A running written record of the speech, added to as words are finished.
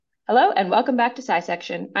Hello and welcome back to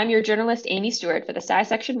SciSection. I'm your journalist, Amy Stewart, for the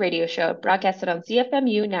SciSection radio show broadcasted on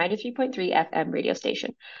CFMU 93.3 FM radio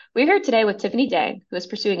station. We're here today with Tiffany Dang, who is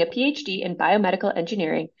pursuing a PhD in biomedical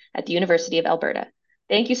engineering at the University of Alberta.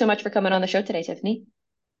 Thank you so much for coming on the show today, Tiffany.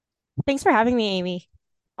 Thanks for having me, Amy.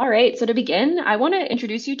 All right, so to begin, I want to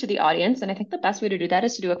introduce you to the audience, and I think the best way to do that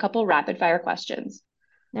is to do a couple rapid fire questions.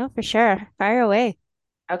 No, for sure. Fire away.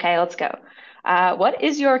 Okay, let's go. What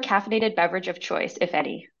is your caffeinated beverage of choice, if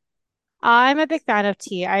any? I'm a big fan of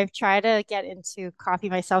tea. I've tried to get into coffee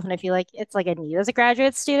myself, and I feel like it's like a need as a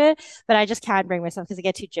graduate student, but I just can't bring myself because I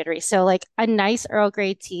get too jittery. So, like a nice Earl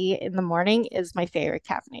Grey tea in the morning is my favorite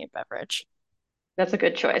caffeinated beverage. That's a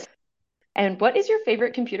good choice. And what is your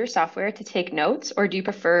favorite computer software to take notes, or do you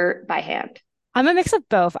prefer by hand? I'm a mix of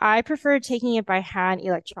both. I prefer taking it by hand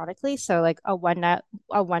electronically. So like a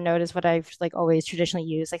OneNote is what I've like always traditionally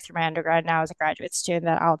used like through my undergrad now as a graduate student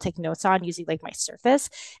that I'll take notes on using like my Surface.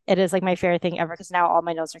 It is like my favorite thing ever because now all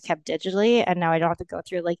my notes are kept digitally and now I don't have to go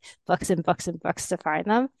through like books and books and books to find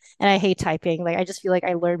them. And I hate typing. Like I just feel like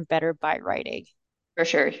I learn better by writing. For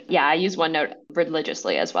sure. Yeah, I use OneNote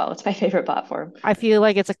religiously as well. It's my favorite platform. I feel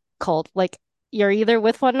like it's a cult. Like you're either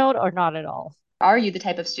with OneNote or not at all. Are you the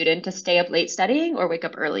type of student to stay up late studying or wake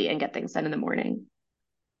up early and get things done in the morning?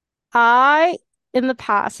 I, in the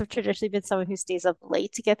past, have traditionally been someone who stays up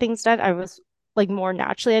late to get things done. I was like more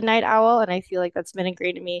naturally a night owl, and I feel like that's been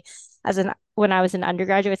ingrained in me as an when I was an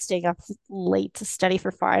undergraduate, staying up late to study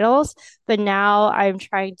for finals. But now I'm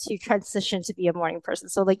trying to transition to be a morning person.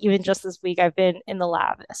 So like even just this week, I've been in the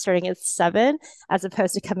lab starting at 7 as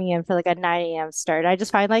opposed to coming in for like a 9 a.m. start. I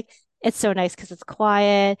just find like it's so nice because it's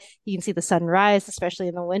quiet. You can see the sunrise, especially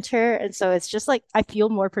in the winter. And so it's just like I feel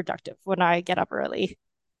more productive when I get up early.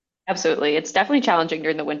 Absolutely. It's definitely challenging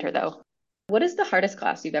during the winter, though. What is the hardest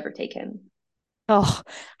class you've ever taken? Oh,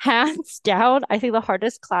 hands down, I think the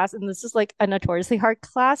hardest class, and this is like a notoriously hard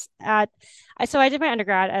class so I did my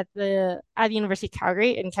undergrad at the University of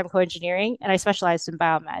Calgary in chemical engineering, and I specialized in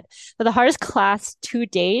biomed. But the hardest class to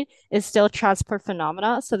date is still transport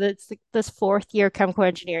phenomena. So that's like this fourth year chemical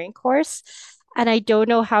engineering course. And I don't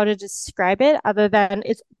know how to describe it other than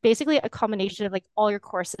it's basically a combination of like all your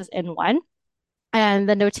courses in one. And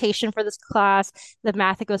the notation for this class, the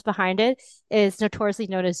math that goes behind it, is notoriously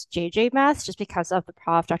known as JJ math, just because of the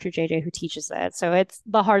prof, Dr. JJ, who teaches it. So it's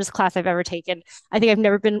the hardest class I've ever taken. I think I've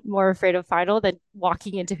never been more afraid of final than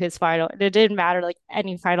walking into his final. And it didn't matter like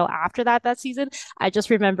any final after that season. I just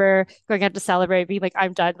remember going out to celebrate, being like,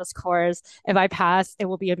 I'm done this course. If I pass, it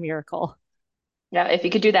will be a miracle. Yeah, if you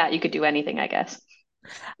could do that, you could do anything, I guess.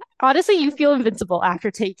 Honestly, you feel invincible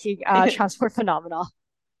after taking transport phenomena.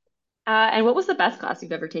 And what was the best class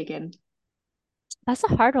you've ever taken? That's a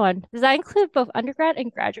hard one. Does that include both undergrad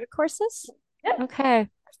and graduate courses? Yep. Okay.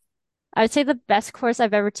 I would say the best course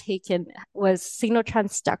I've ever taken was signal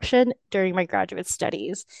transduction during my graduate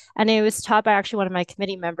studies. And it was taught by actually one of my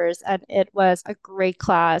committee members, and it was a great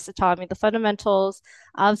class. It taught me the fundamentals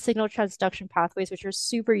of signal transduction pathways, which were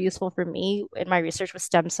super useful for me in my research with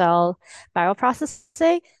stem cell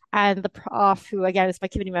bioprocessing. And the prof, who again is my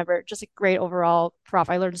committee member, just a great overall prof.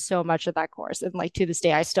 I learned so much of that course. And like to this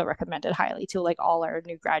day, I still recommend it highly to like all our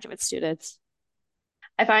new graduate students.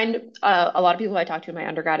 I find a lot of people I talk to in my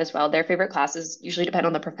undergrad as well, their favorite classes usually depend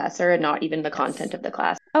on the professor and not even the content Yes. of the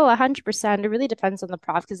class. Oh, 100%. It really depends on the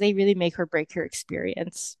prof because they really make or break your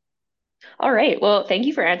experience. All right. Well, thank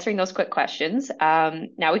you for answering those quick questions.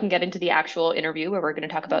 Now we can get into the actual interview where we're going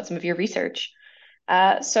to talk about some of your research.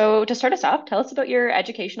 So to start us off, tell us about your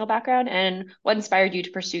educational background and what inspired you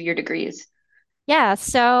to pursue your degrees. Yeah,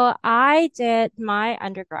 so I did my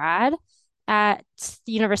undergrad at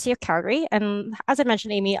the University of Calgary. And as I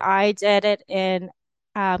mentioned, Amy, I did it in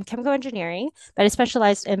chemical engineering, but I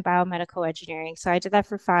specialized in biomedical engineering. So I did that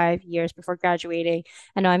for 5 years before graduating.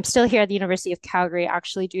 And now I'm still here at the University of Calgary,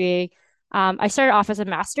 actually doing, I started off as a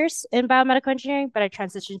master's in biomedical engineering, but I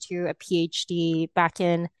transitioned to a PhD back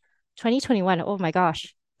in 2021. Oh my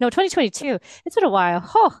gosh. No, 2022. It's been a while.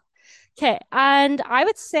 Oh, okay. And I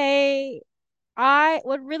would say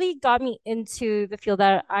what really got me into the field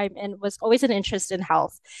that I'm in was always an interest in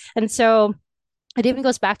health. And so it even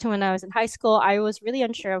goes back to when I was in high school. I was really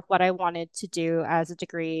unsure of what I wanted to do as a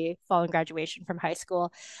degree following graduation from high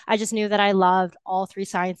school. I just knew that I loved all three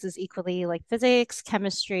sciences equally, like physics,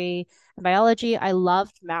 chemistry, and biology. I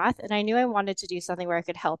loved math, and I knew I wanted to do something where I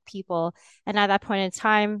could help people. And at that point in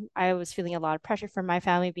time, I was feeling a lot of pressure from my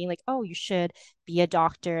family, being like, oh, you should be a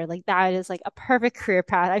doctor. Like, that is like a perfect career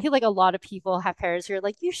path. I feel like a lot of people have parents who are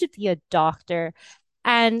like, you should be a doctor.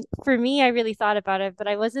 And for me, I really thought about it, but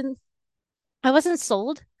I wasn't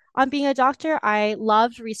sold on being a doctor. I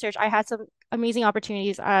loved research. I had some amazing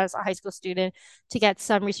opportunities as a high school student to get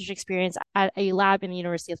some research experience at a lab in the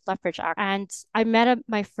University of Lethbridge. And I met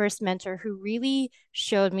my first mentor who really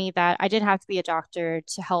showed me that I didn't have to be a doctor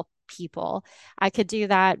to help people. I could do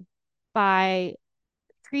that by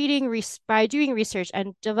by doing research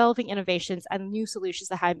and developing innovations and new solutions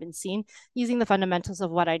that hadn't been seen using the fundamentals of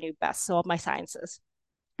what I knew best, so of my sciences.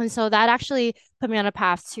 And so that actually put me on a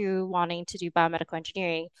path to wanting to do biomedical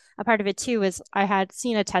engineering. A part of it too is I had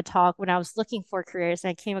seen a TED talk when I was looking for careers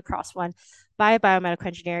and I came across one by a biomedical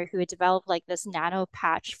engineer who had developed like this nano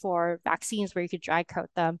patch for vaccines where you could dry coat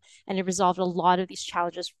them. And it resolved a lot of these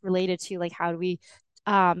challenges related to like how do we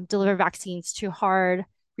deliver vaccines to hard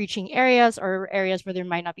reaching areas or areas where there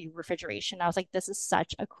might not be refrigeration. I was like, this is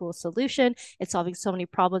such a cool solution. It's solving so many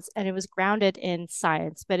problems and it was grounded in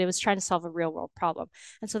science, but it was trying to solve a real world problem.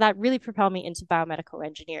 And so that really propelled me into biomedical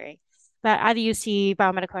engineering. But at the UC,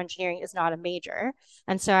 biomedical engineering is not a major.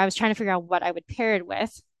 And so I was trying to figure out what I would pair it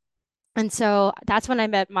with. And so that's when I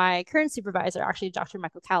met my current supervisor, actually Dr.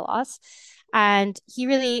 Michael Kalos. And he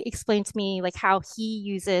really explained to me like how he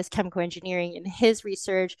uses chemical engineering in his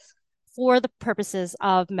research for the purposes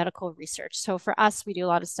of medical research. So for us, we do a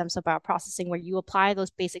lot of stem cell bioprocessing where you apply those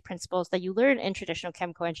basic principles that you learn in traditional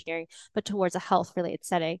chemical engineering, but towards a health related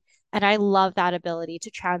setting. And I love that ability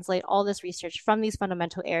to translate all this research from these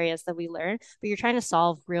fundamental areas that we learn, but you're trying to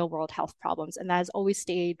solve real world health problems. And that has always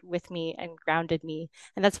stayed with me and grounded me.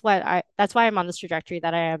 And that's why I'm on this trajectory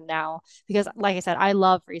that I am now. Because like I said, I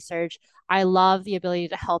love research. I love the ability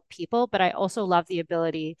to help people, but I also love the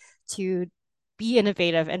ability to be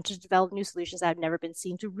innovative and to develop new solutions that have never been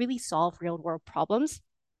seen to really solve real world problems.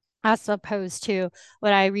 As opposed to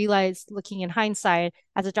what I realized looking in hindsight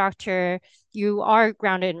as a doctor, you are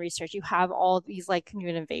grounded in research. You have all these like new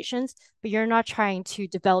innovations, but you're not trying to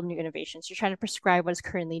develop new innovations. You're trying to prescribe what is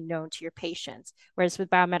currently known to your patients. Whereas with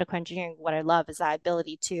biomedical engineering, what I love is that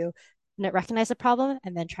ability to recognize a problem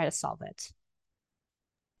and then try to solve it.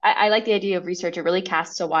 I like the idea of research. It really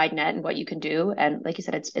casts a wide net in what you can do. And like you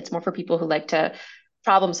said, it's more for people who like to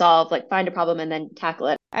problem solve, like find a problem and then tackle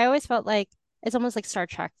it. I always felt like it's almost like Star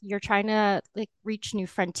Trek. You're trying to like reach new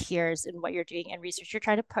frontiers in what you're doing in research. You're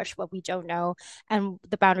trying to push what we don't know and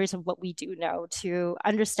the boundaries of what we do know to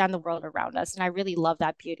understand the world around us. And I really love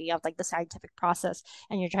that beauty of like the scientific process.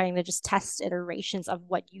 And you're trying to just test iterations of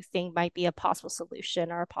what you think might be a possible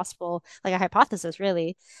solution or a possible like a hypothesis,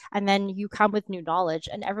 really. And then you come with new knowledge,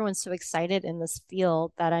 and everyone's so excited in this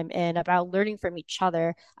field that I'm in about learning from each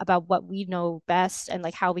other about what we know best and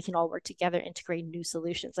like how we can all work together, integrate new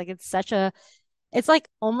solutions. Like it's like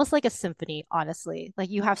almost like a symphony, honestly. Like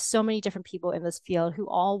you have so many different people in this field who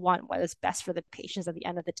all want what is best for the patients at the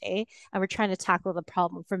end of the day. And we're trying to tackle the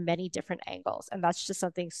problem from many different angles. And that's just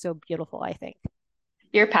something so beautiful, I think.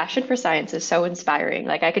 Your passion for science is so inspiring.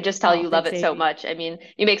 Like I could just tell Oh, you love thanks, it so Amy. much. I mean,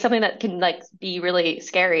 you make something that can like be really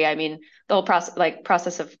scary. I mean, the whole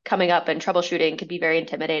process of coming up and troubleshooting can be very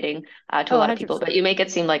intimidating to a Oh, lot of people, 100%. but you make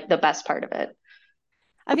it seem like the best part of it.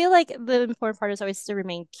 I feel like the important part is always to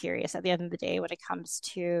remain curious at the end of the day when it comes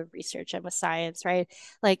to research and with science, right?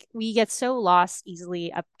 Like we get so lost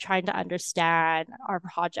easily up trying to understand our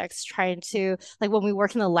projects, trying to like when we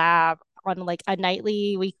work in the lab on like a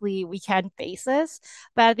nightly, weekly, weekend basis.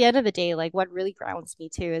 But at the end of the day, like what really grounds me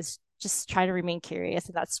too is just trying to remain curious.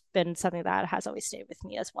 And that's been something that has always stayed with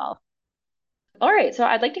me as well. All right, so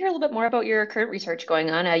I'd like to hear a little bit more about your current research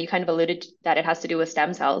going on. You kind of alluded that it has to do with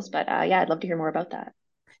stem cells, but yeah, I'd love to hear more about that.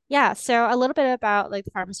 Yeah, so a little bit about like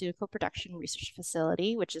the pharmaceutical production research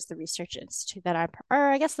facility, which is the research institute that or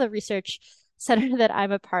I guess the research center that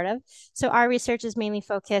I'm a part of. So our research is mainly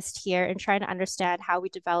focused here in trying to understand how we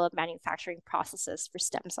develop manufacturing processes for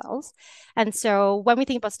stem cells. And so when we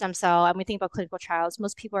think about stem cell and we think about clinical trials,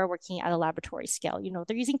 most people are working at a laboratory scale. You know,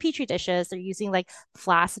 they're using Petri dishes, they're using like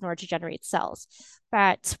flasks in order to generate cells.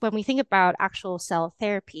 But when we think about actual cell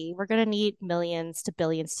therapy, we're going to need millions to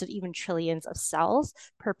billions to even trillions of cells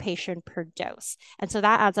per patient per dose. And so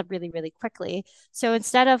that adds up really, really quickly. So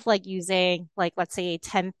instead of like using like let's say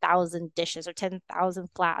 10,000 dishes or 10,000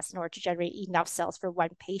 flasks in order to generate enough cells for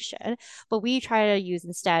one patient, what we try to use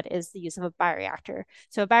instead is the use of a bioreactor.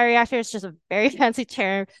 So a bioreactor is just a very fancy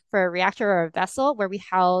term for a reactor or a vessel where we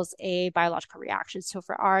house a biological reaction. So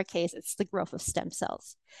for our case, it's the growth of stem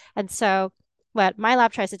cells. And so what my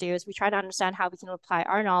lab tries to do is we try to understand how we can apply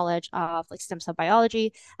our knowledge of like stem cell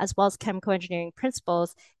biology as well as chemical engineering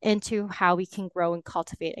principles into how we can grow and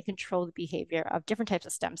cultivate and control the behavior of different types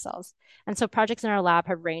of stem cells. And so projects in our lab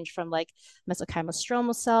have ranged from like mesenchymal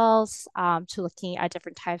stromal cells to looking at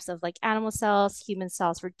different types of like animal cells, human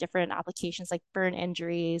cells for different applications like burn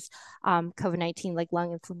injuries, COVID-19 like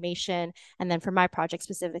lung inflammation. And then for my project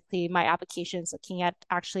specifically, my application is looking at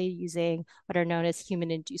actually using what are known as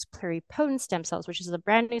human-induced pluripotent stem cells, which is a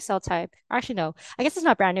brand new cell type. Or actually, no, I guess it's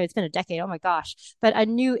not brand new. It's been a decade. Oh my gosh. But a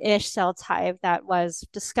new-ish cell type that was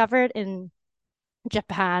discovered in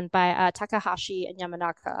Japan by Takahashi and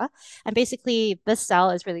Yamanaka. And basically, this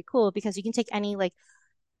cell is really cool because you can take any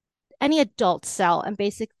adult cell and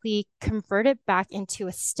basically convert it back into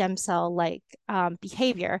a stem cell like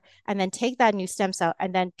behavior, and then take that new stem cell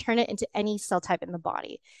and then turn it into any cell type in the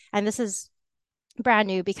body. And this is brand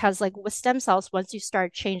new because like with stem cells, once you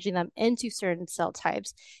start changing them into certain cell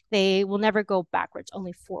types, they will never go backwards,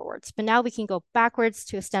 only forwards. But now we can go backwards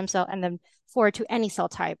to a stem cell and then forward to any cell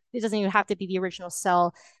type. It doesn't even have to be the original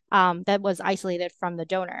cell that was isolated from the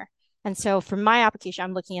donor. And so for my application,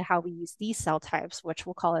 I'm looking at how we use these cell types, which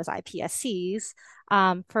we'll call as iPSCs,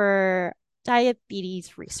 for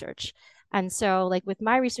diabetes research. And so, like with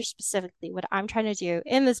my research specifically, what I'm trying to do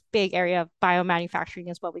in this big area of biomanufacturing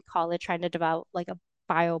is what we call it, trying to develop like a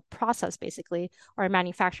bioprocess basically, or a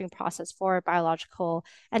manufacturing process for biological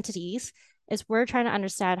entities, is we're trying to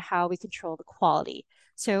understand how we control the quality.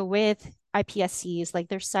 So with iPSCs, like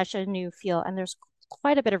there's such a new field and there's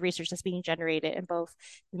quite a bit of research that's being generated in both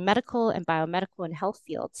medical and biomedical and health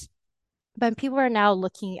fields. But people are now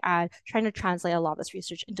looking at trying to translate a lot of this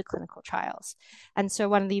research into clinical trials. And so,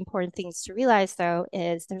 one of the important things to realize, though,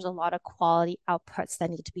 is there's a lot of quality outputs that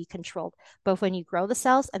need to be controlled, both when you grow the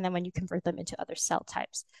cells and then when you convert them into other cell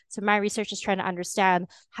types. So, my research is trying to understand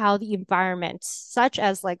how the environment, such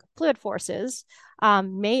as like fluid forces,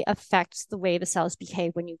 may affect the way the cells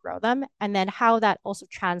behave when you grow them, and then how that also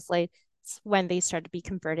translates when they start to be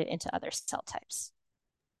converted into other cell types.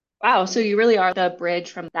 Wow, so you really are the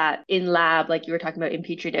bridge from that in lab, like you were talking about in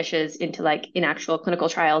Petri dishes, into like in actual clinical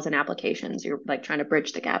trials and applications. You're like trying to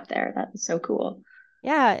bridge the gap there. That is so cool.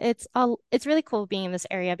 Yeah, it's really cool being in this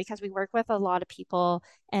area because we work with a lot of people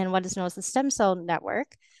in what is known as the Stem Cell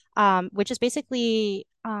Network, which is basically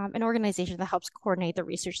an organization that helps coordinate the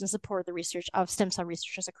research and support the research of stem cell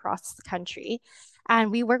researchers across the country.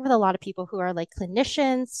 And we work with a lot of people who are like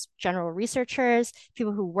clinicians, general researchers,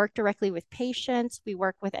 people who work directly with patients. We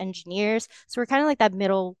work with engineers. So we're kind of like that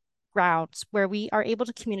middle ground where we are able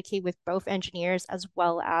to communicate with both engineers as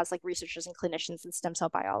well as like researchers and clinicians and stem cell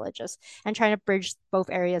biologists, and trying to bridge both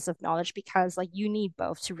areas of knowledge because like you need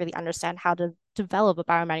both to really understand how to develop a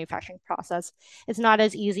biomanufacturing process. It's not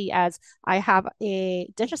as easy as I have a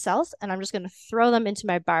dish of cells and I'm just going to throw them into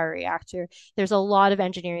my bioreactor. There's a lot of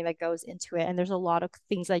engineering that goes into it, and there's a lot of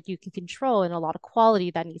things that you can control and a lot of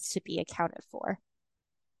quality that needs to be accounted for.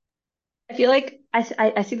 I feel like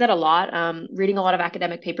I see that a lot. Reading a lot of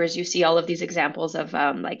academic papers, you see all of these examples of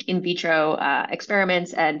like in vitro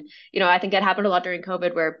experiments. And, I think it happened a lot during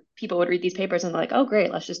COVID where people would read these papers and they're like, oh,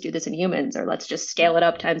 great, let's just do this in humans or let's just scale it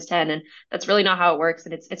up times 10. And that's really not how it works.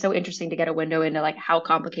 And it's so interesting to get a window into like how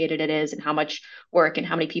complicated it is and how much work and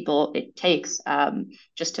how many people it takes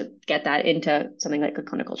just to get that into something like a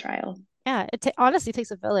clinical trial. Yeah, honestly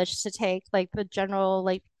takes a village to take like the general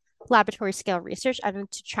like laboratory scale research and then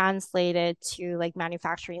to translate it to like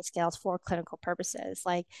manufacturing scales for clinical purposes.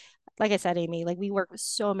 Like I said, Amy, like we work with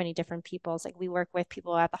so many different peoples. Like we work with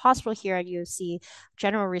people at the hospital here at UC,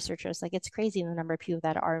 general researchers. Like it's crazy the number of people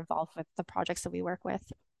that are involved with the projects that we work with.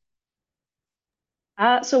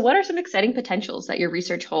 So what are some exciting potentials that your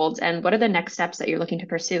research holds, and what are the next steps that you're looking to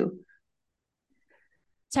pursue?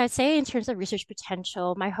 So I'd say in terms of research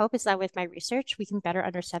potential, my hope is that with my research, we can better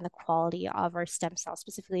understand the quality of our stem cells,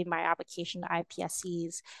 specifically my application to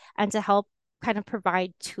iPSCs, and to help kind of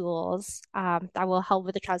provide tools that will help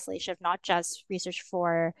with the translation of not just research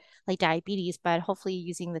for like diabetes, but hopefully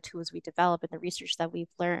using the tools we develop and the research that we've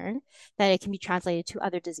learned, that it can be translated to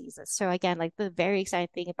other diseases. So again, like the very exciting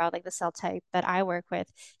thing about like the cell type that I work with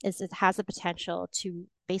is it has the potential to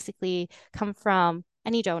basically come from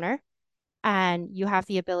any donor, and you have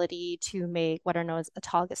the ability to make what are known as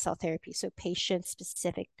autologous cell therapy, so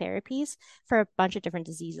patient-specific therapies for a bunch of different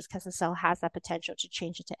diseases because the cell has that potential to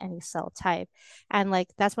change into any cell type. And like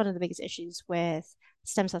that's one of the biggest issues with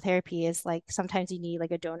stem cell therapy is like sometimes you need like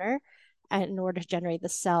a donor in order to generate the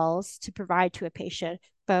cells to provide to a patient.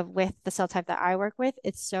 But with the cell type that I work with,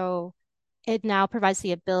 it now provides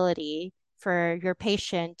the ability for your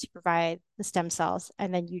patient to provide the stem cells,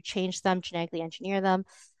 and then you change them, genetically engineer them,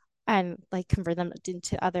 and like convert them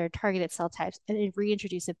into other targeted cell types and then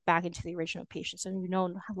reintroduce it back into the original patient. So you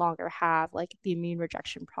no longer have like the immune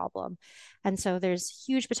rejection problem. And so there's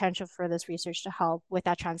huge potential for this research to help with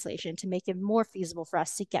that translation to make it more feasible for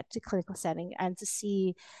us to get to clinical setting and to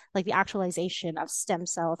see like the actualization of stem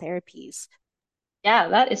cell therapies. Yeah,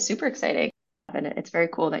 that is super exciting. And it's very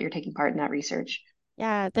cool that you're taking part in that research.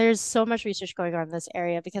 Yeah, there's so much research going on in this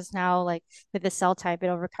area because now, like with the cell type, it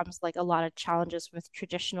overcomes like a lot of challenges with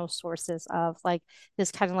traditional sources of like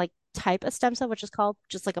this kind of like type of stem cell, which is called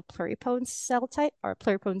just like a pluripotent cell type or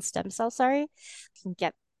pluripotent stem cell, sorry. You can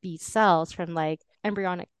get these cells from like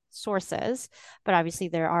embryonic sources, but obviously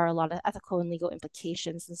there are a lot of ethical and legal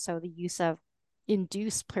implications. And so the use of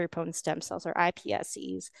induced pluripotent stem cells or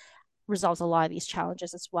iPSCs resolves a lot of these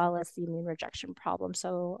challenges as well as the immune rejection problem.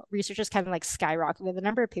 So researchers kind of like skyrocketed. The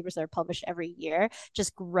number of papers that are published every year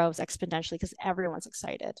just grows exponentially because everyone's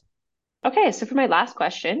excited. Okay, so for my last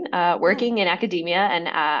question, Yeah. working in academia and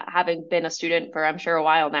having been a student for, I'm sure, a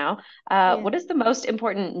while now, Yeah. what is the most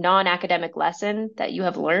important non-academic lesson that you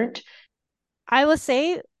have learned? I will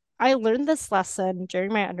say I learned this lesson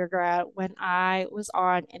during my undergrad when I was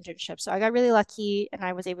on internship. So I got really lucky and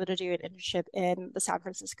I was able to do an internship in the San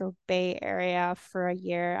Francisco Bay Area for a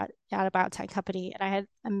year at a biotech company. And I had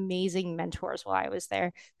amazing mentors while I was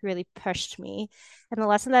there who really pushed me. And the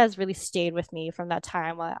lesson that has really stayed with me from that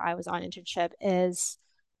time while I was on internship is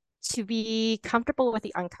to be comfortable with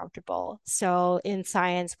the uncomfortable. So in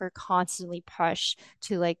science, we're constantly pushed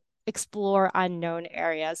to like explore unknown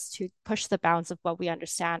areas, to push the bounds of what we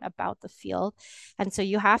understand about the field. And so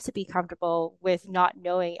you have to be comfortable with not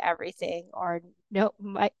knowing everything or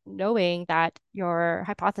knowing that your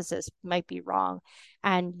hypothesis might be wrong.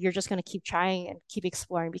 And you're just going to keep trying and keep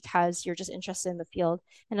exploring because you're just interested in the field.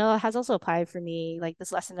 And it has also applied for me, like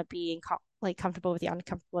this lesson of being like comfortable with the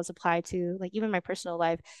uncomfortable was applied to like even my personal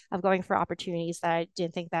life of going for opportunities that I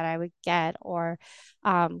didn't think that I would get, or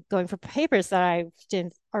going for papers that I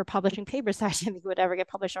didn't, or publishing papers that I didn't think would ever get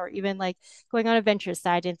published, or even like going on adventures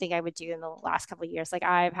that I didn't think I would do in the last couple of years. Like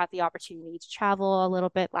I've had the opportunity to travel a little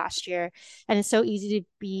bit last year, and it's so easy to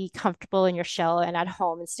be comfortable in your shell and at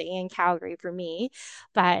home and staying in Calgary for me,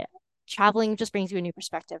 but traveling just brings you a new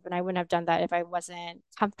perspective. And I wouldn't have done that if I wasn't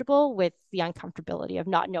comfortable with the uncomfortability of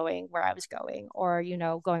not knowing where I was going or,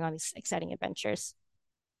 going on these exciting adventures.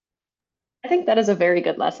 I think that is a very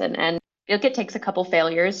good lesson, and I feel like it takes a couple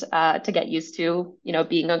failures to get used to,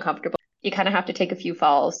 being uncomfortable. You kind of have to take a few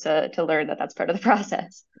falls to learn that that's part of the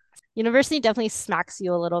process. University definitely smacks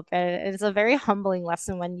you a little bit. It's a very humbling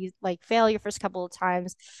lesson when you like fail your first couple of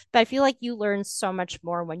times, but I feel like you learn so much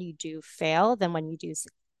more when you do fail than when you do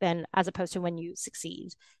than as opposed to when you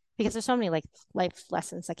succeed, because there's so many like life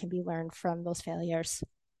lessons that can be learned from those failures.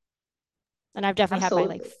 And I've definitely had my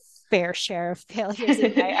like Absolutely. fair share of failures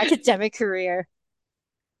in my academic career.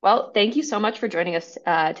 Well, thank you so much for joining us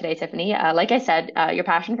today, Tiffany. Like I said, your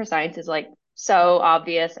passion for science is like so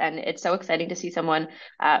obvious, and it's so exciting to see someone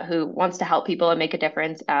who wants to help people and make a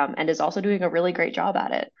difference, and is also doing a really great job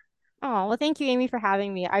at it. Oh, well, thank you, Amy, for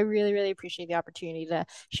having me. I really, really appreciate the opportunity to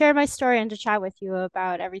share my story and to chat with you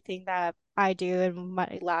about everything that I do and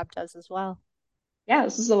my lab does as well. Yeah,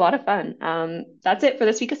 this is a lot of fun. That's it for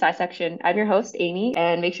this week of Sci Section. I'm your host, Amy,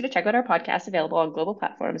 and make sure to check out our podcast available on global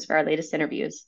platforms for our latest interviews.